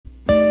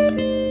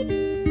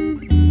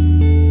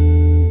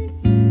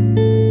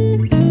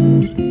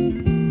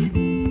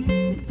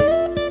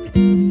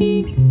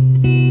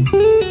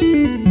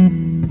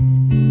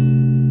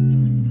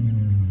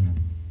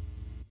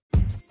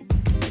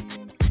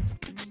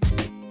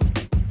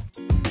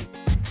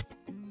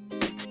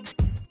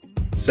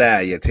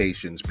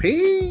Salutations,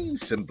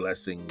 peace, and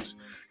blessings.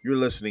 You're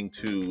listening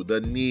to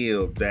the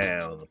Kneel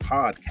Down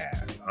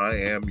Podcast. I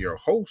am your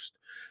host,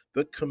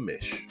 the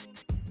Commish.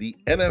 The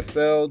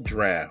NFL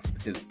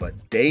draft is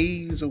but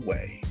days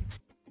away,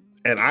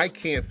 and I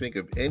can't think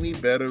of any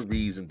better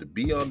reason to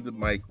be on the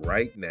mic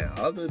right now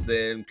other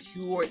than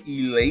pure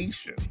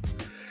elation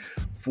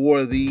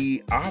for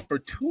the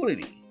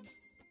opportunity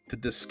to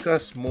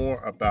discuss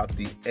more about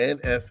the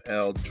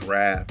NFL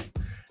draft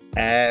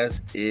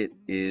as it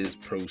is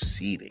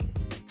proceeding.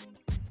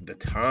 The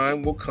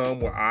time will come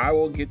where I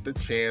will get the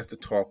chance to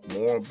talk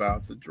more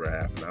about the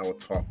draft, and I will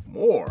talk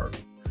more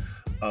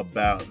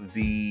about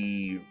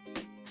the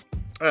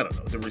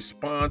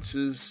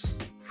responses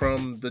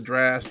from the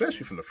draft,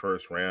 especially from the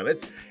first round.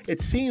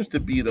 It seems to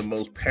be the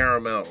most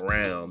paramount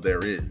round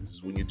there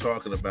is when you're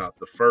talking about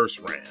the first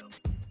round.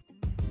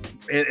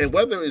 And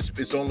whether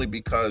it's only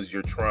because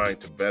you're trying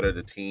to better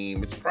the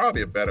team, it's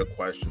probably a better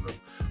question of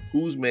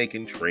who's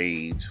making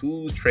trades,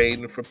 who's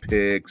trading for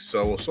picks,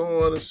 so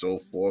on and so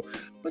forth.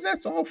 But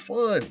that's all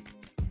fun.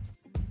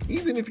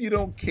 Even if you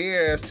don't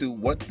care as to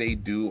what they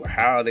do or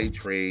how they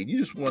trade, you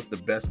just want the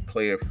best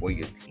player for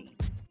your team.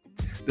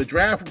 The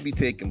draft will be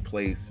taking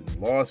place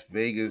in Las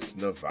Vegas,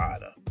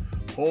 Nevada,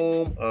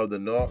 home of the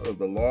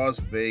Las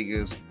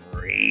Vegas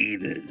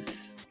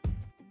Raiders.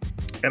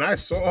 And I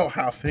saw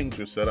how things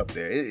were set up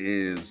there. It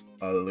is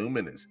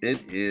luminous. It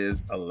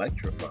is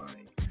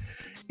electrifying.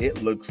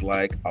 It looks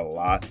like a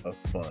lot of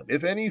fun.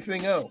 If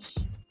anything else,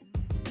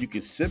 you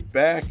can sit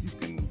back. You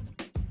can,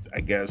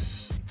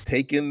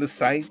 take in the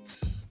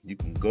sights. You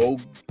can go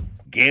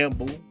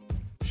gamble,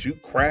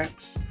 shoot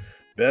craps,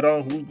 bet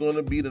on who's going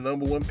to be the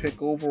number one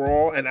pick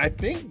overall. And I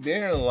think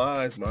therein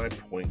lies my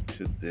point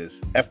to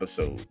this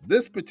episode.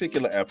 This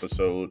particular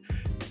episode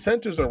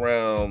centers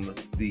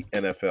around the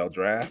NFL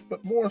draft,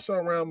 but more so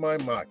around my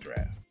mock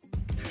draft.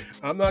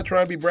 I'm not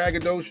trying to be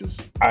braggadocious.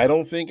 I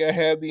don't think I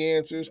have the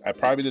answers. I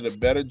probably did a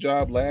better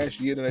job last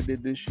year than I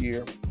did this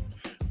year.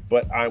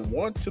 But I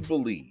want to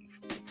believe,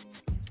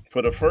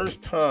 for the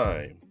first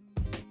time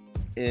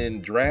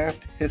in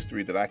draft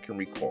history that I can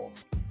recall,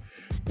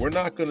 we're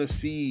not going to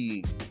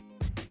see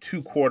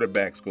two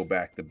quarterbacks go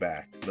back to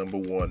back, number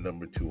one,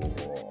 number two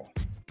overall.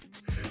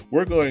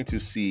 We're going to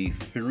see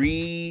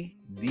three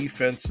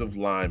defensive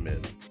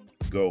linemen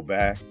go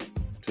back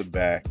to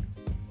back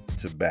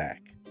to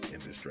back in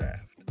this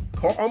draft.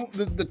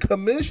 The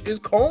commish is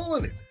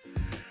calling it.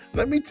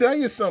 Let me tell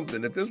you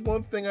something. If there's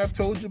one thing I've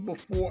told you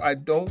before, I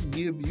don't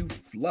give you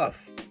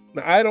fluff.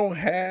 Now, I don't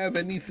have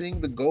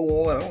anything to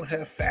go on. I don't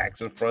have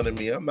facts in front of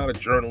me. I'm not a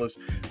journalist.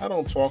 I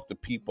don't talk to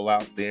people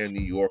out there in New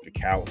York or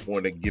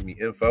California that give me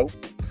info.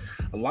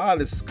 A lot of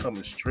this is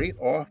coming straight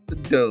off the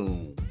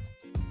dome,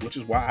 which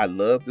is why I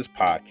love this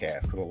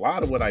podcast, because a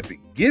lot of what I've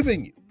been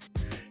giving you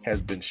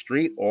has been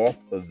straight off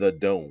of the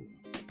dome.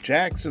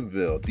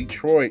 Jacksonville,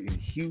 Detroit, and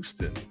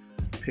Houston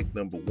picked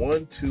number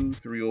 1, 2,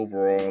 3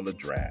 overall in the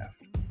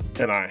draft.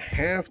 And I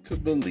have to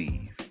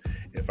believe,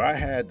 if I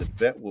had to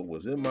bet what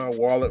was in my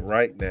wallet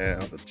right now,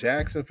 the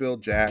Jacksonville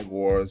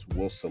Jaguars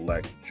will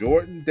select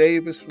Jordan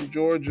Davis from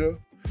Georgia,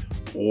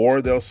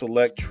 or they'll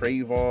select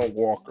Trayvon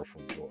Walker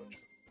from Georgia.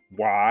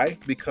 Why?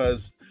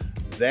 Because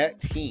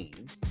that team,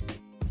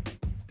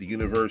 the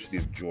University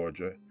of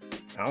Georgia,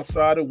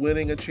 outside of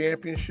winning a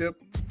championship,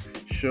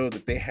 show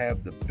that they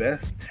have the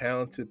best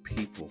talented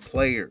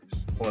players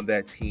on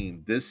that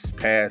team this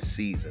past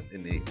season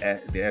in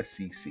the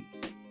SEC.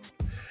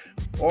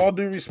 All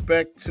due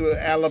respect to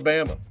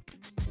Alabama.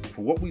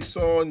 For what we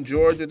saw in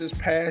Georgia this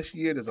past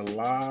year, there's a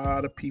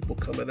lot of people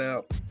coming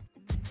out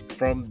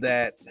from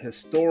that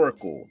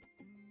historical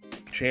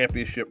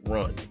championship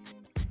run.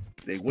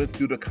 They went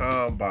through the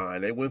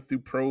combine. They went through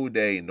pro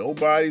day.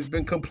 Nobody's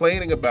been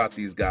complaining about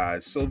these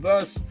guys. So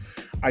thus,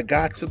 I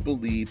got to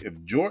believe if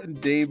Jordan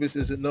Davis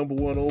isn't number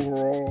 1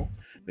 overall,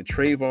 then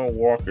Trayvon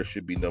Walker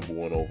should be number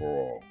 1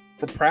 overall.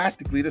 For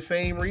practically the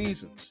same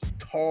reasons.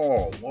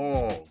 Tall,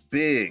 long,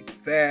 big,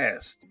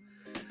 fast,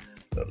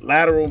 the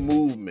lateral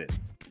movement.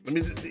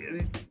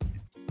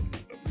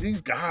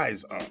 These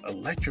guys are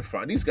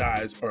electrifying. These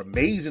guys are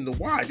amazing to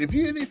watch.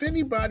 If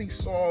anybody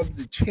saw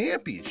the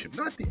championship,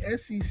 not the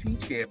SEC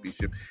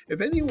championship,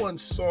 if anyone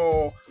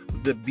saw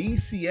the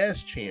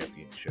BCS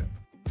championship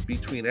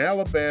between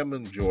Alabama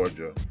and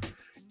Georgia,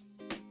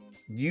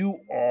 you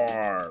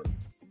are,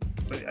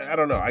 I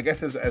don't know, I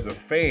guess as a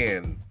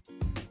fan,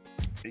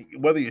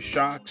 whether you're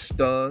shocked,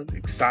 stunned,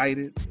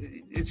 excited,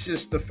 it's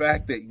just the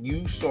fact that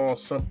you saw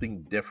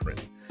something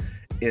different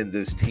in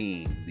this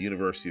team, the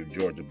University of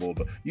Georgia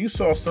Bulldogs. You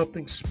saw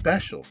something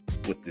special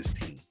with this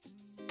team.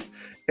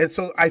 And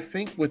so I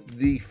think with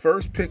the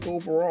first pick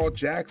overall,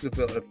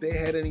 Jacksonville, if they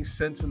had any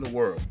sense in the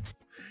world,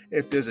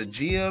 if there's a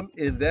GM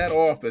in that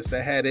office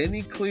that had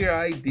any clear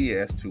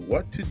idea as to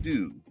what to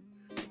do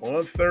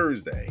on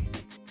Thursday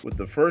with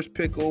the first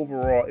pick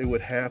overall, it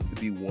would have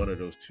to be one of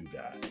those two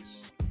guys.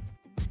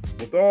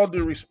 With all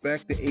due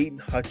respect to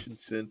Aiden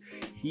Hutchinson,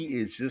 he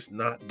is just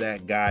not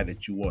that guy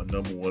that you want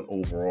number 1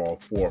 overall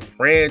for a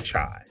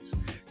franchise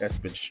that's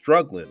been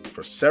struggling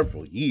for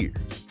several years.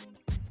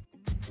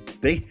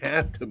 They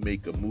have to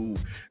make a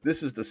move.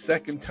 This is the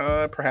second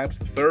time, perhaps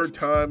the third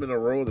time in a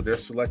row that they're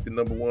selected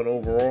number one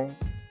overall.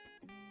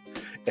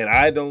 And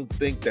I don't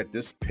think that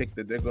this pick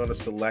that they're going to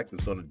select is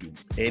going to do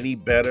any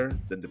better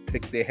than the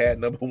pick they had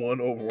number one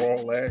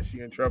overall last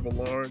year in Trevor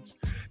Lawrence.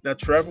 Now,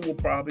 Trevor will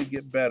probably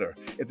get better.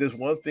 If there's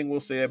one thing we'll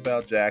say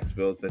about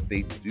Jacksonville is that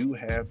they do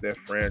have their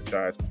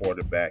franchise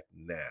quarterback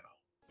now.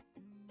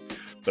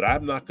 But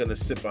I'm not going to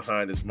sit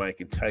behind this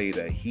mic and tell you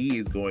that he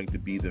is going to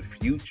be the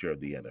future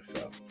of the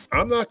NFL.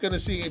 I'm not going to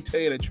sit here and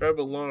tell you that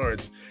Trevor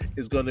Lawrence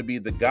is going to be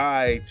the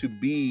guy to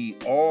be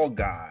all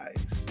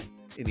guys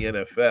in the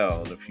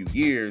NFL in a few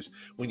years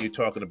when you're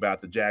talking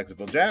about the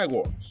Jacksonville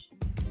Jaguars,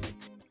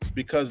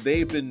 because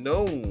they've been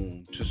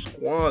known to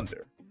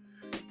squander,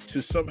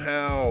 to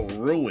somehow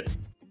ruin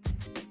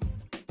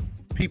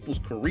people's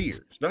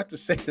careers. Not to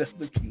say that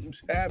other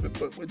teams haven't,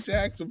 but with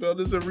Jacksonville,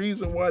 there's a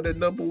reason why they're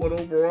number one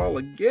overall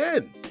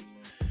again.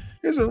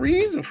 There's a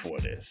reason for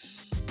this.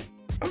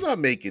 I'm not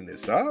making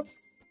this up.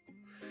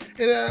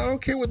 And I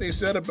don't care what they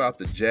said about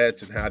the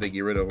Jets and how they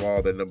get rid of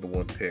all their number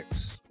one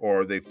picks,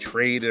 or they've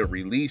traded or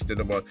released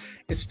them on.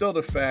 It's still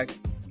the fact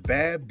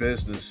bad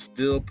business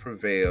still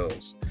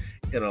prevails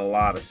in a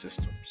lot of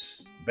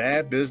systems.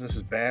 Bad business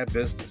is bad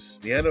business.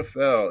 The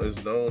NFL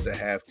is known to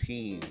have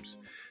teams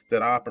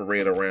that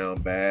operate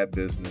around bad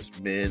business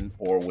men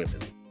or women.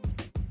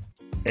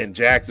 And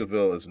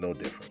Jacksonville is no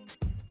different.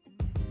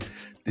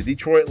 The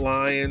Detroit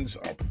Lions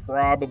are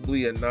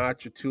probably a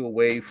notch or two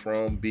away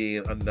from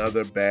being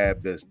another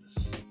bad business.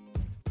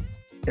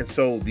 And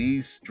so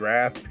these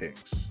draft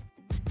picks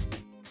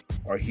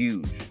are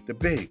huge. They're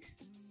big.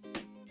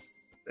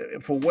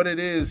 For what it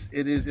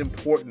is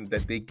important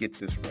that they get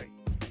this right.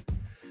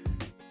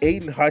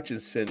 Aiden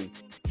Hutchinson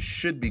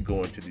should be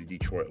going to the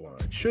Detroit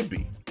Lions. Should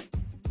be.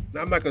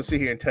 Now, I'm not going to sit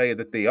here and tell you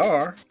that they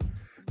are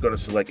going to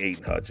select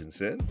Aiden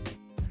Hutchinson.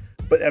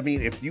 But, I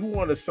mean, if you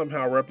want to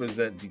somehow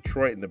represent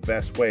Detroit in the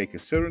best way,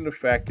 considering the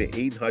fact that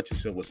Aiden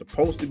Hutchinson was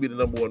supposed to be the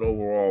number one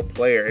overall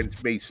player and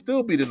may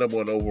still be the number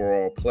one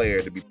overall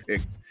player to be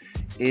picked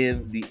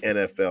in the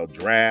NFL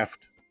draft,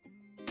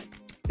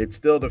 it's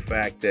still the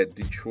fact that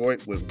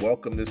Detroit would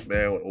welcome this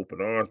man with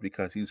open arms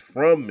because he's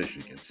from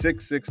Michigan.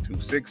 6'6",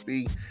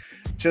 260,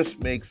 just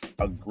makes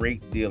a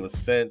great deal of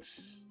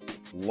sense.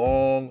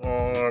 Long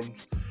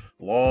arms,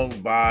 long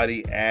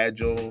body,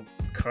 agile.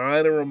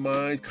 Kind of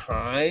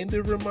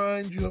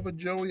reminds you of a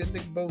Joey and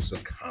Nick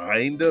Bosa.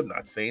 Kind of.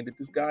 Not saying that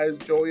this guy is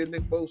Joey and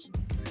Nick Bosa.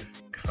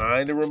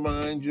 Kind of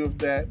reminds you of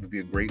that. Would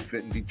be a great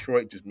fit in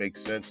Detroit. Just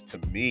makes sense to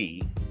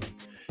me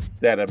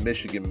that a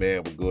Michigan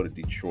man would go to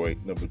Detroit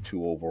number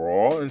 2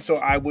 overall. And so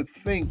I would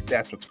think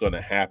that's what's going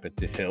to happen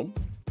to him.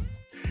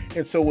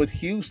 And so with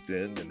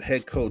Houston and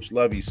head coach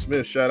Lovie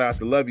Smith, shout out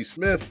to Lovie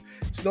Smith,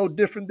 it's no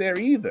different there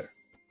either.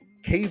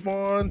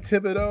 Kayvon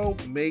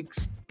Thibodeaux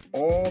makes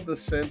all the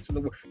sense in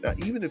the world. Now,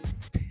 even if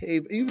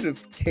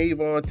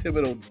Kayvon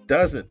Thibodeaux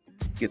doesn't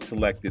get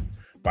selected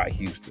by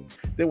Houston,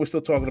 then we're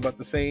still talking about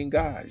the same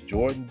guys,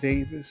 Jordan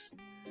Davis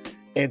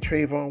and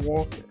Trayvon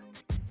Walker.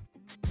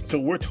 So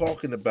we're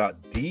talking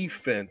about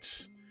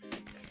defense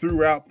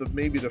throughout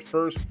maybe the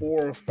first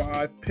 4 or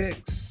 5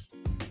 picks.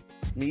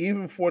 I mean,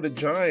 even for the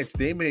Giants,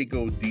 they may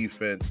go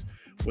defense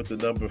with the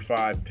number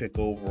 5 pick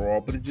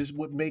overall, but it just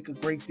would make a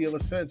great deal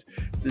of sense.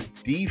 The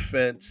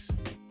defense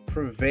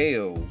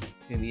prevails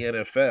in the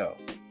NFL.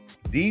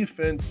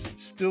 Defense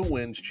still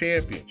wins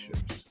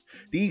championships.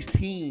 These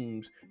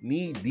teams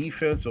need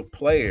defensive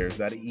players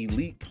that are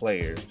elite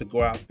players to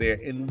go out there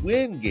and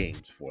win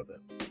games for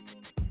them.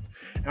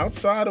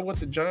 Outside of what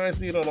the Giants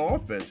need on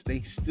offense,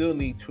 they still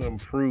need to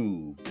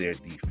improve their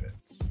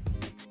defense.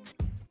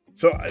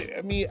 So,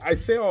 I mean, I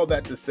say all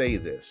that to say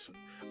this.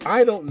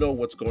 I don't know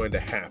what's going to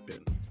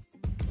happen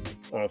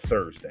on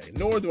Thursday,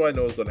 nor do I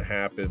know what's going to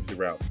happen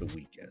throughout the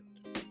weekend.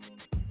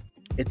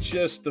 It's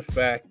just the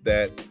fact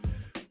that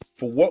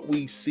for what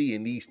we see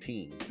in these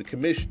teams, the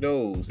commission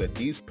knows that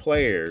these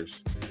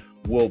players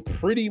will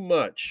pretty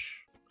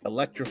much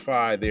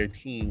electrify their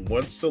team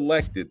once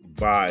selected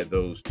by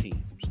those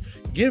teams,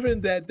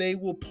 given that they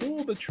will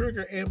pull the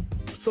trigger and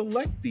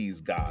select these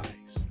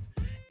guys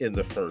in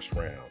the first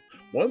round.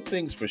 One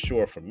thing's for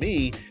sure for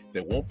me,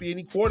 there won't be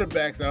any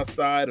quarterbacks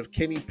outside of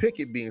Kenny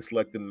Pickett being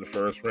selected in the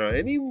first round.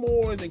 Any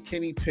more than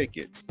Kenny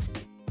Pickett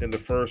in the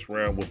first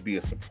round would be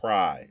a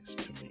surprise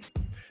to me.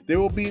 There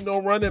will be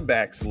no running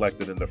back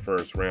selected in the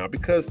first round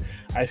because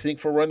I think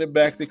for running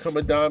backs, they come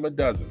a dime a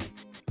dozen.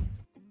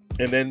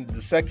 And then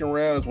the second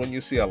round is when you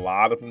see a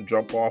lot of them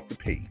jump off the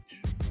page.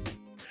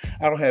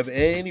 I don't have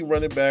any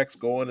running backs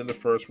going in the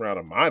first round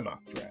of my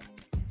mock draft.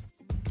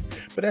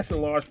 But that's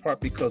in large part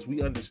because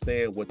we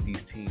understand what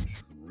these teams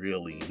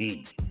really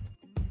need.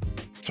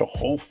 So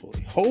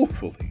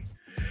hopefully,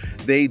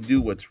 they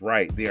do what's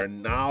right. They are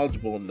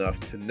knowledgeable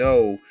enough to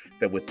know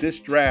that with this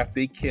draft,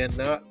 they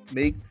cannot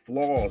make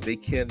flaws. They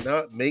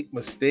cannot make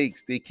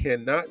mistakes. They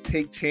cannot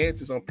take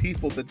chances on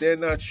people that they're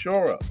not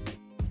sure of.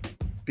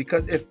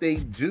 Because if they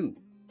do,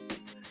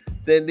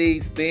 then they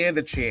stand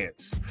a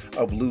chance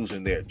of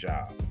losing their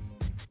job.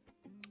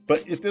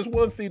 But if there's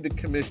one thing the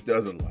commission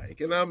doesn't like,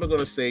 and I'm going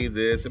to say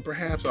this, and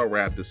perhaps I'll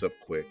wrap this up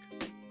quick.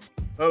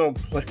 I don't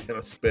plan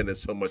on spending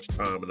so much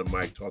time in the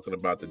mic talking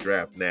about the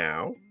draft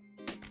now.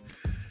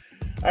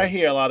 I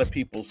hear a lot of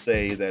people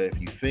say that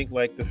if you think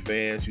like the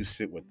fans, you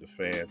sit with the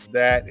fans.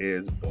 That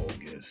is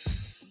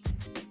bogus.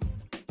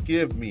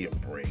 Give me a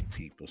break,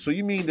 people. So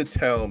you mean to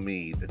tell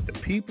me that the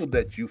people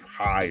that you've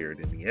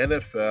hired in the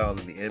NFL and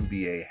the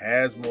NBA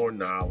has more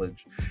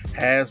knowledge,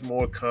 has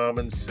more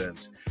common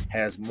sense,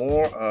 has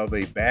more of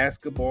a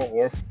basketball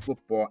or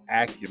football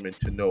acumen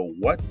to know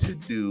what to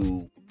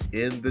do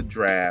in the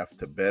draft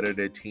to better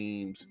their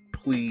teams?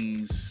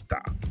 Please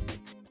stop.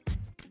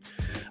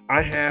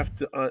 I have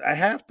to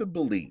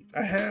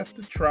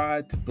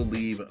try to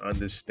believe and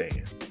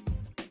understand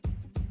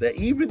that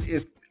even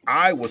if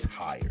I was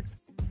hired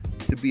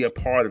to be a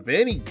part of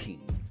any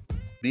team,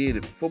 be it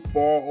in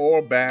football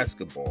or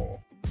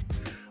basketball,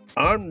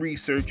 I'm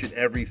researching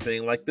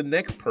everything like the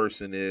next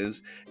person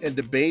is and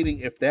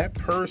debating if that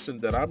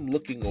person that I'm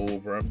looking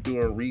over, I'm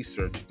doing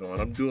research on,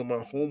 I'm doing my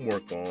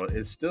homework on,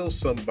 is still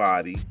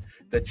somebody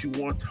that you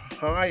want to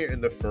hire in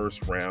the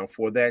first round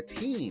for that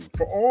team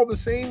for all the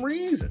same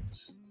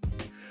reasons.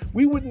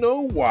 We would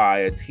know why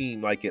a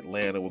team like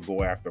Atlanta would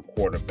go after a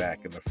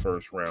quarterback in the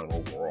first round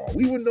overall.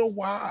 We would know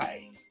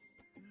why.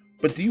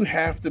 But do you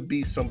have to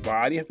be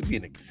somebody, you have to be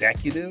an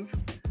executive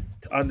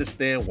to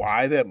understand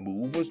why that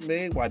move was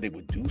made, why they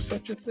would do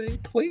such a thing?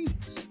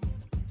 Please.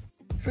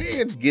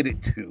 Fans get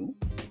it too.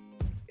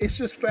 It's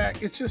just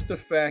the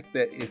fact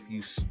that if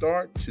you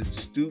start to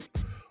stoop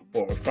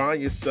or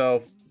find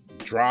yourself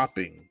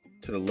dropping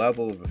to the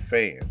level of a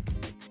fan,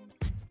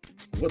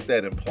 what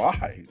that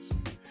implies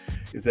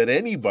is that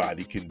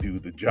anybody can do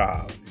the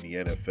job in the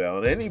NFL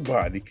and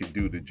anybody can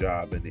do the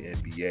job in the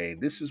NBA.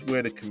 And this is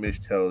where the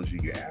commission tells you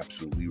you're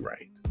absolutely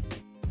right.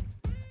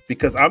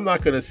 Because I'm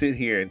not going to sit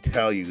here and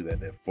tell you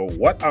that for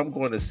what I'm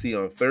going to see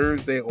on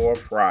Thursday or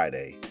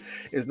Friday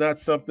is not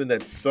something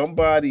that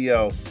somebody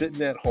else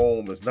sitting at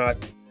home is not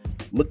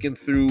looking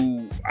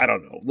through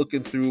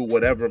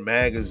whatever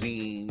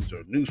magazines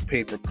or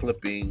newspaper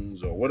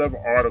clippings or whatever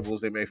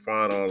articles they may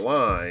find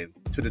online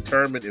to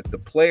determine if the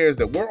players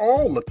that we're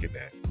all looking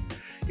at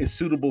is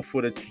suitable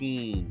for the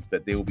team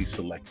that they will be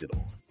selected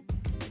on.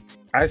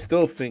 I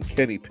still think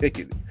Kenny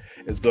Pickett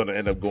is going to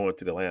end up going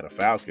to the Atlanta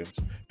Falcons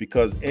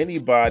because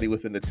anybody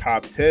within the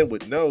top 10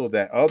 would know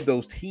that of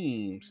those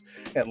teams,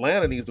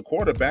 Atlanta needs the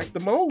quarterback the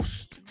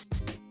most.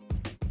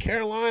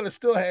 Carolina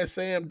still has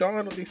Sam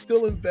Darnold. They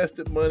still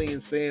invested money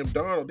in Sam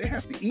Darnold. They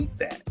have to eat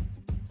that.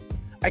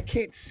 I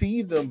can't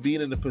see them being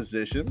in a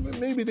position,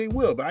 maybe they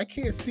will, but I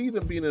can't see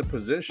them being in a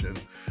position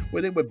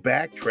where they would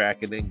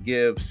backtrack and then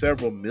give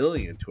several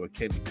million to a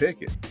Kenny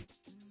Pickett.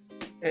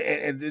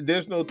 And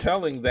there's no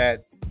telling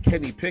that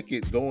Kenny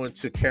Pickett going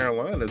to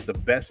Carolina is the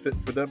best fit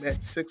for them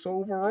at 6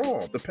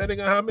 overall,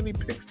 depending on how many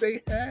picks they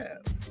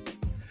have.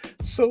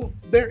 So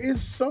there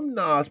is some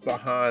knowledge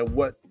behind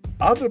what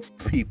other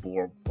people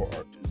or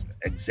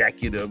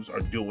executives are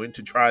doing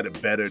to try to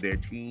better their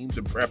teams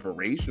in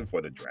preparation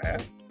for the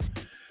draft.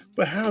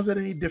 But how's that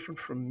any different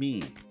from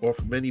me or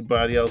from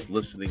anybody else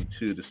listening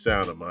to the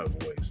sound of my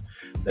voice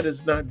that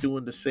is not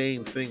doing the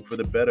same thing for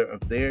the better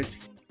of their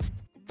team?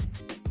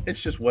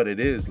 It's just what it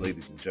is,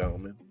 ladies and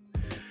gentlemen.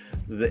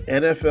 The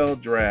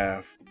NFL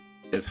draft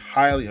is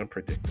highly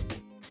unpredictable.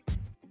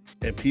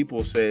 And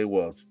people say,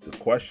 well, it's the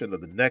question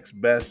of the next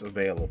best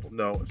available.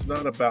 No, it's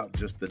not about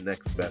just the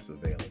next best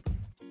available.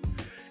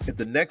 If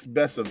the next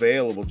best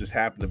available just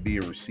happened to be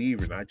a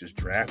receiver and I just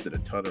drafted a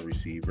ton of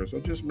receivers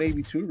or just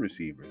maybe 2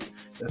 receivers,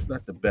 that's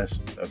not the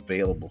best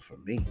available for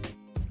me.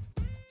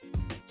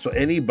 So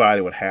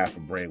anybody with half a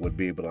brain would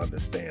be able to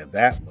understand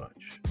that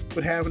much,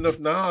 but have enough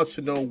knowledge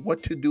to know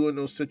what to do in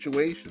those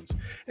situations.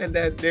 And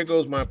there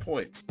goes my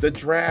point. The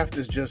draft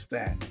is just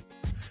that.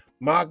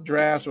 Mock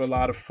drafts are a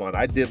lot of fun.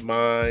 I did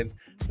mine.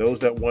 Those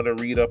that want to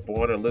read up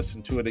on or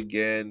listen to it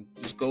again,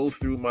 just go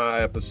through my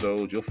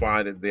episodes. You'll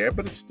find it there.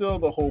 But it's still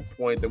the whole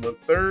point that when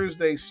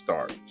Thursday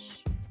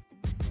starts,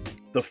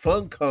 the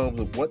fun comes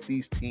with what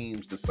these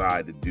teams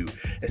decide to do,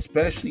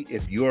 especially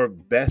if your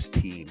best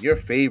team, your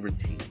favorite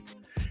team,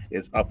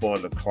 is up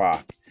on the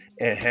clock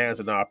and has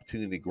an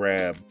opportunity to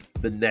grab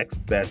the next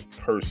best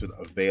person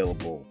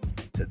available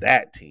to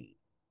that team.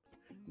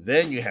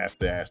 Then you have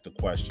to ask the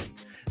question,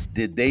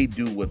 did they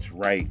do what's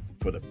right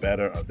for the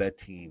better of that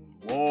team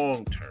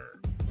long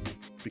term?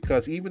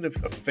 Because even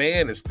if a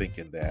fan is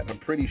thinking that, I'm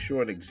pretty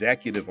sure an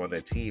executive on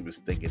that team is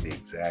thinking the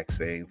exact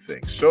same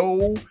thing.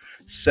 So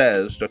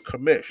says the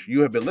commish.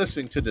 You have been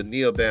listening to the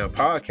Kneel Down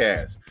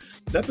Podcast.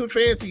 Nothing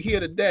fancy here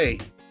today.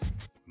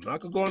 I'm not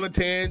going to go on a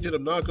tangent.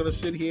 I'm not going to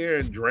sit here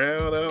and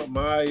drown out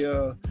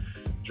my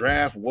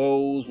draft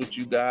woes with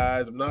you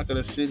guys. I'm not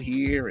going to sit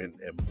here and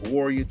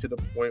bore you to the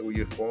point where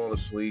you're falling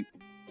asleep.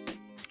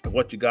 I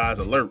want you guys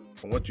alert.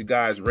 I want you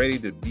guys ready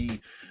to be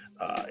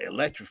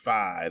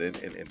electrified and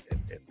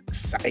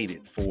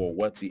excited for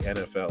what the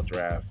NFL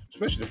draft,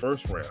 especially the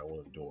first round,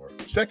 will endure.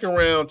 Second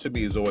round, to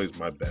me, is always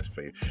my best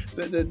favorite.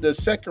 The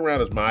second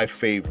round is my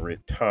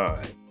favorite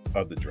time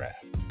of the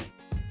draft.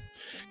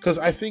 Because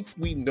I think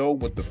we know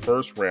what the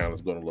first round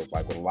is going to look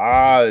like with a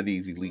lot of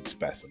these elite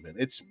specimens.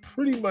 It's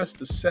pretty much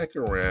the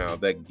second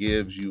round that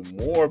gives you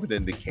more of an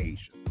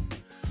indication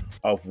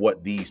of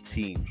what these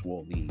teams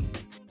will need.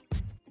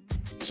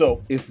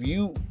 So if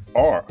you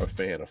are a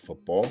fan of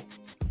football,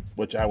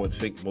 which I would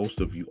think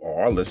most of you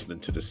are listening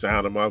to the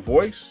sound of my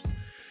voice,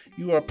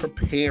 you are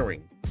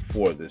preparing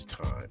for this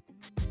time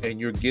and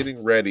you're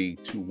getting ready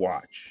to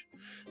watch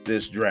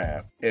this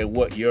draft and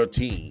what your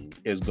team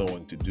is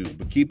going to do.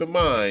 But keep in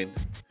mind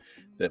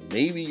that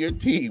maybe your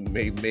team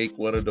may make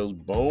one of those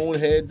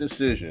bonehead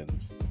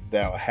decisions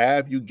that'll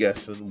have you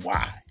guessing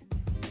why.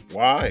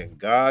 Why in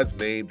God's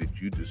name did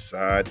you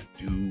decide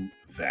to do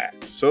that?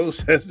 So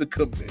says the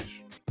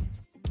commission.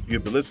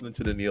 You've been listening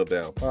to the Kneel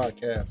Down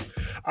Podcast.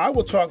 I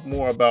will talk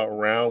more about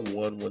round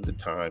one when the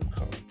time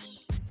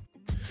comes.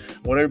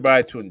 I want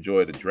everybody to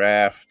enjoy the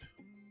draft.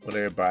 I want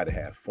everybody to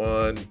have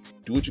fun.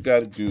 Do what you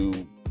got to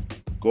do.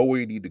 Go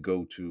where you need to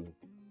go to.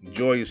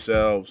 Enjoy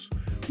yourselves.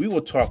 We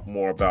will talk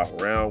more about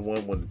round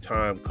one when the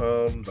time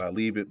comes. I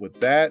leave it with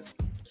that.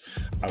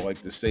 I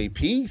like to say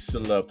peace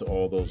and love to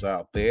all those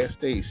out there.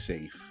 Stay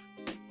safe.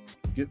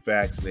 Get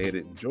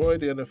vaccinated. Enjoy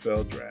the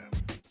NFL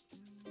draft.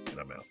 And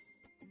I'm out.